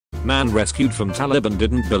Man rescued from Taliban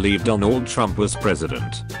didn't believe Donald Trump was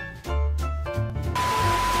president.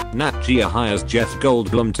 Nat Geo hires Jeff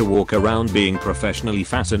Goldblum to walk around being professionally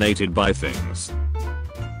fascinated by things.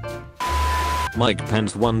 Mike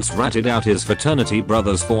Pence once ratted out his fraternity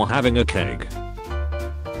brothers for having a keg.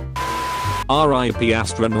 R.I.P.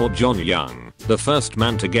 astronaut John Young, the first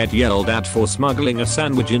man to get yelled at for smuggling a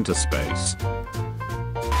sandwich into space.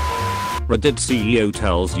 Reddit CEO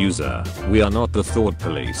tells user, "We are not the thought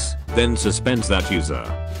police," then suspends that user.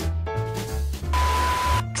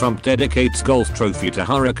 Trump dedicates golf trophy to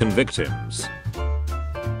hurricane victims.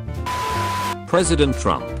 President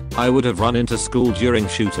Trump, "I would have run into school during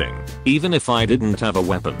shooting, even if I didn't have a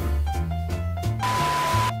weapon."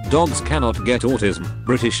 Dogs cannot get autism,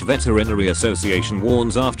 British Veterinary Association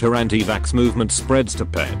warns after anti-vax movement spreads to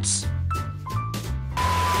pets.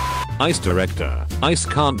 ICE director, "ICE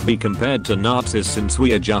can't be compared to Nazis since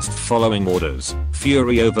we are just following orders,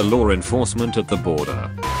 fury over law enforcement at the border."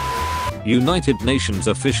 United Nations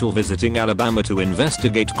official visiting Alabama to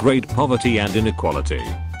investigate great poverty and inequality.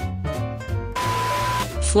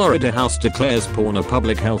 Florida House declares porn a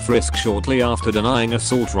public health risk shortly after denying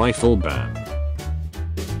assault rifle ban.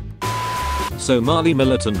 Somali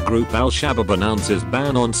militant group Al-Shabaab announces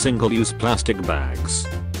ban on single-use plastic bags.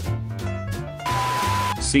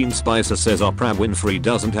 Scene Spicer says Oprah Winfrey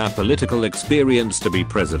doesn't have political experience to be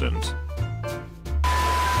president.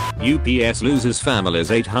 UPS loses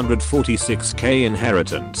family's $846k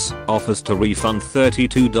inheritance, offers to refund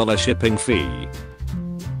 $32 shipping fee.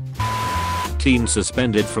 Teen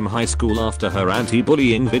suspended from high school after her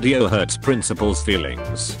anti-bullying video hurts principal's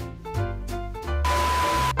feelings.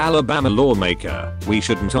 Alabama lawmaker, "We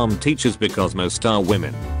shouldn't arm teachers because most are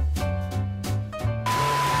women."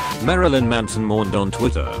 Marilyn Manson mourned on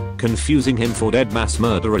Twitter, confusing him for dead mass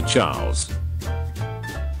murderer Charles.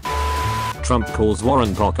 Trump calls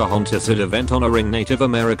Warren Pocahontas at event honoring Native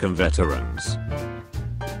American veterans.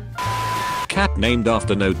 Cat named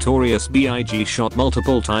after Notorious B.I.G. shot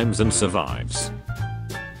multiple times and survives.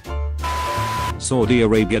 Saudi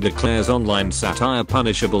Arabia declares online satire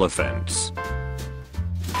punishable offense.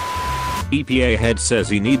 EPA head says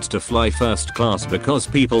he needs to fly first class because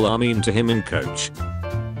people are mean to him in coach.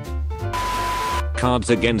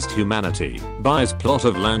 Cards Against Humanity buys plot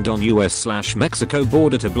of land on US/Mexico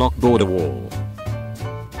border to block border wall.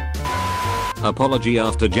 Apology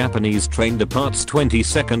after Japanese train departs 20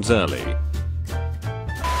 seconds early.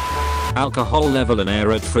 Alcohol level in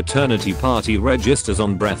air at fraternity party registers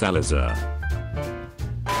on breathalyzer.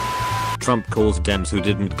 Trump calls Dems who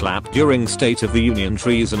didn't clap during State of the Union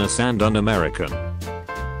treasonous and un-American.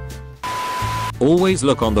 Always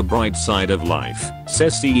look on the bright side of life,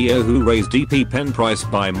 says CEO who raised EP pen price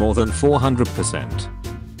by more than 400%.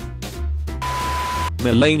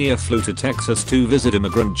 Melania flew to Texas to visit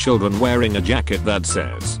immigrant children wearing a jacket that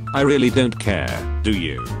says, "I really don't care, do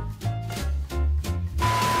you?"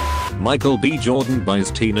 Michael B. Jordan buys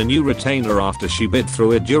teen a new retainer after she bit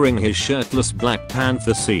through it during his shirtless Black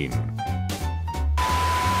Panther scene.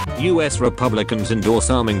 US Republicans endorse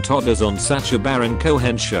arming toddlers on Sacha Baron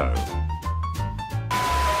Cohen show.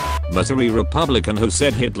 Missouri Republican who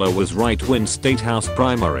said Hitler was right wins state house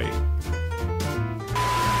primary.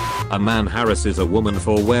 A man harasses a woman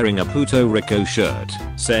for wearing a Puerto Rico shirt,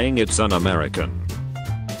 saying it's un-American.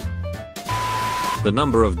 The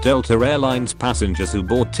number of Delta Airlines passengers who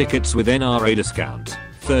bought tickets with NRA discount,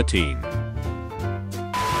 13.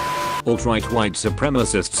 Alt-right white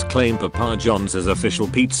supremacists claim Papa John's as official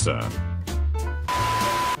pizza.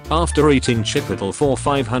 After eating Chipotle for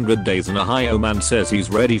 500 days in Ohio, man says he's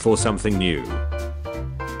ready for something new.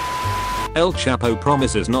 El Chapo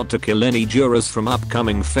promises not to kill any jurors from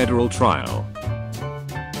upcoming federal trial.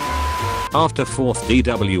 After fourth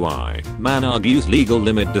DWI, man argues legal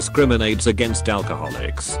limit discriminates against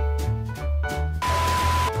alcoholics.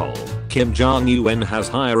 Poll: Kim Jong-un has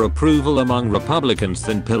higher approval among Republicans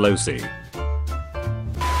than Pelosi.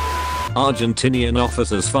 Argentinian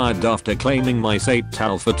officers fired after claiming mice ate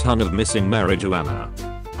half a ton of missing marijuana.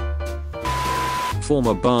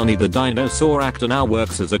 Former Barney the Dinosaur actor now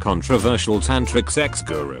works as a controversial tantric sex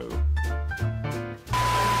guru.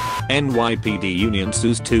 NYPD union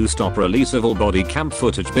sues to stop release of all body cam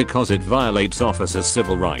footage because it violates officers'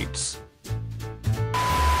 civil rights.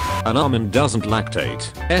 An almond doesn't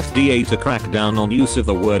lactate, FDA to crack down on use of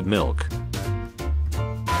the word milk.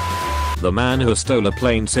 The man who stole a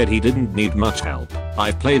plane said he didn't need much help.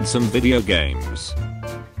 "I've played some video games."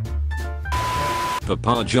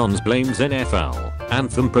 Papa John's blames NFL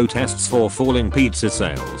anthem protests for falling pizza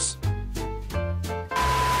sales.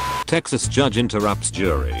 Texas judge interrupts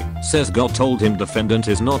jury, says God told him defendant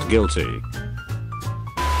is not guilty.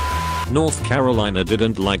 North Carolina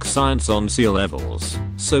didn't like science on sea levels,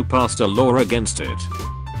 so passed a law against it.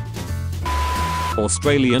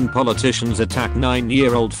 Australian politicians attack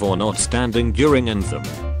 9-year-old for not standing during anthem.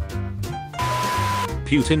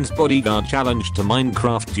 Putin's bodyguard challenged to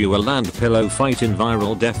Minecraft duel and pillow fight in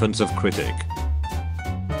viral defense of critic.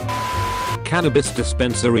 Cannabis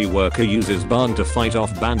dispensary worker uses barn to fight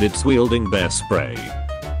off bandits wielding bear spray.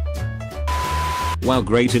 Wow,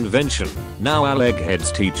 great invention. Now our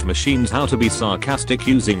eggheads teach machines how to be sarcastic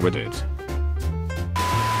using Reddit.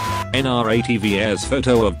 NRATV airs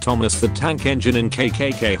photo of Thomas the Tank Engine in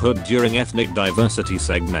KKK hood during ethnic diversity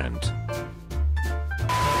segment.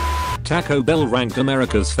 Taco Bell ranked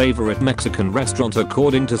America's favorite Mexican restaurant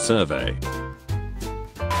according to survey.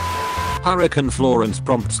 Hurricane Florence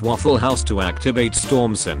prompts Waffle House to activate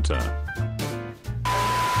Storm Center.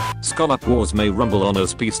 Scallop wars may rumble on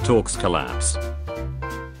as peace talks collapse.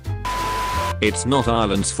 It's not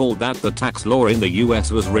Ireland's fault that the tax law in the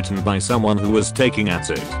US was written by someone who was taking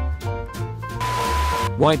acid.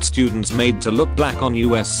 White students made to look black on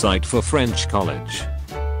US site for French college.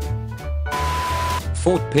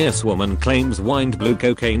 Fort Pierce woman claims whined blue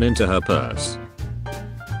cocaine into her purse.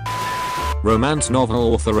 Romance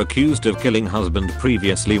novel author accused of killing husband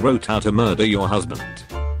previously wrote How to Murder Your Husband.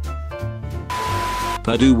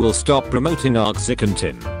 Purdue will stop promoting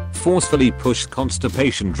oxycontin, forcefully push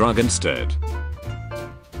constipation drug instead.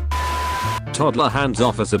 Toddler hands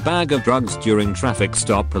officer bag of drugs during traffic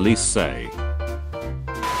stop, police say.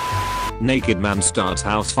 Naked man starts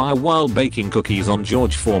house fire while baking cookies on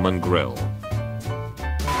George Foreman grill.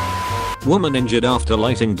 Woman injured after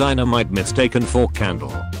lighting dynamite mistaken for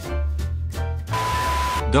candle.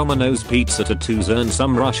 Domino's Pizza tattoos earn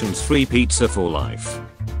some Russians free pizza for life.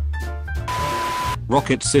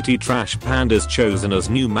 Rocket City Trash Pandas chosen as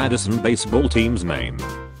new Madison baseball team's name.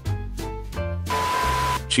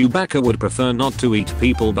 Chewbacca would prefer not to eat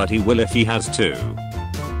people, but he will if he has to.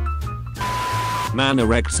 Man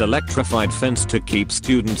erects electrified fence to keep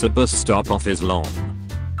students at bus stop off his lawn.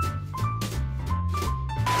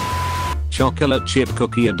 Chocolate chip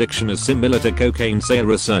cookie addiction is similar to cocaine, say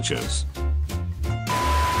researchers.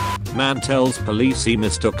 Man tells police he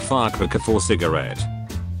mistook firecracker for cigarette.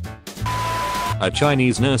 A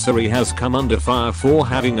Chinese nursery has come under fire for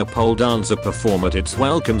having a pole dancer perform at its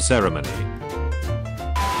welcome ceremony.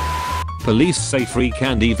 Police say free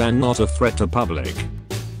candy van not a threat to public.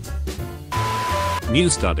 New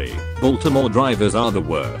study, Baltimore drivers are the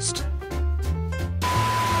worst.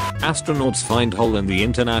 Astronauts find hole in the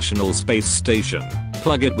International Space Station,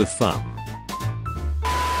 plug it with thumb.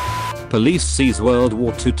 Police seize World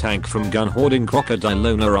War II tank from gun hoarding crocodile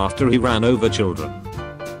owner after he ran over children.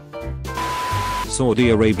 Saudi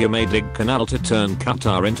Arabia may dig canal to turn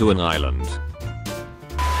Qatar into an island.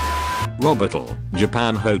 Robotal,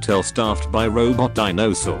 Japan hotel staffed by robot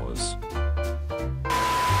dinosaurs.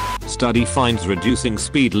 Study finds reducing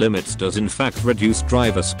speed limits does in fact reduce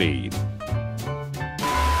driver speed.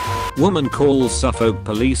 Woman calls Suffolk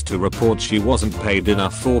police to report she wasn't paid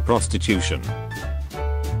enough for prostitution.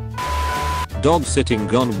 Dog sitting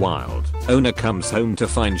gone wild, owner comes home to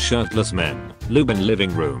find shirtless men, lube in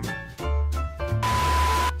living room.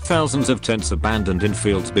 Thousands of tents abandoned in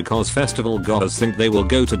fields because festival goers think they will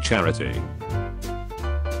go to charity.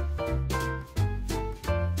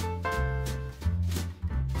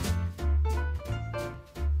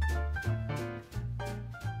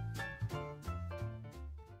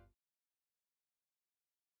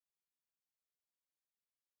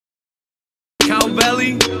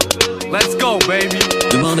 Cowbelly, let's go, baby.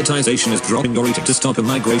 Demonetization is dropping your eating to stop a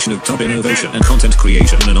migration of top innovation and content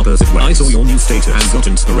creation in an opposite way. I saw your new status and got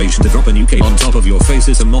inspiration to drop a new cape. On top of your face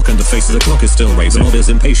is a mock and the face of the clock is still raised. The mob is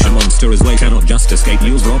impatient, a monster is late, cannot just escape.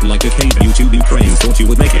 News drop like a cave. YouTube Ukraine, you thought you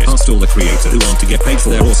would make it. Asked all the creators who want to get paid for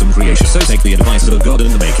their awesome creation. So take the advice of a god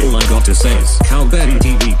and make it. All I got to say is Cowbelly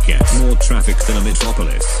TV gets more traffic than a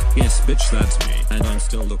metropolis. Yes bitch, that's me. And I'm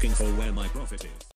still looking for where my profit is.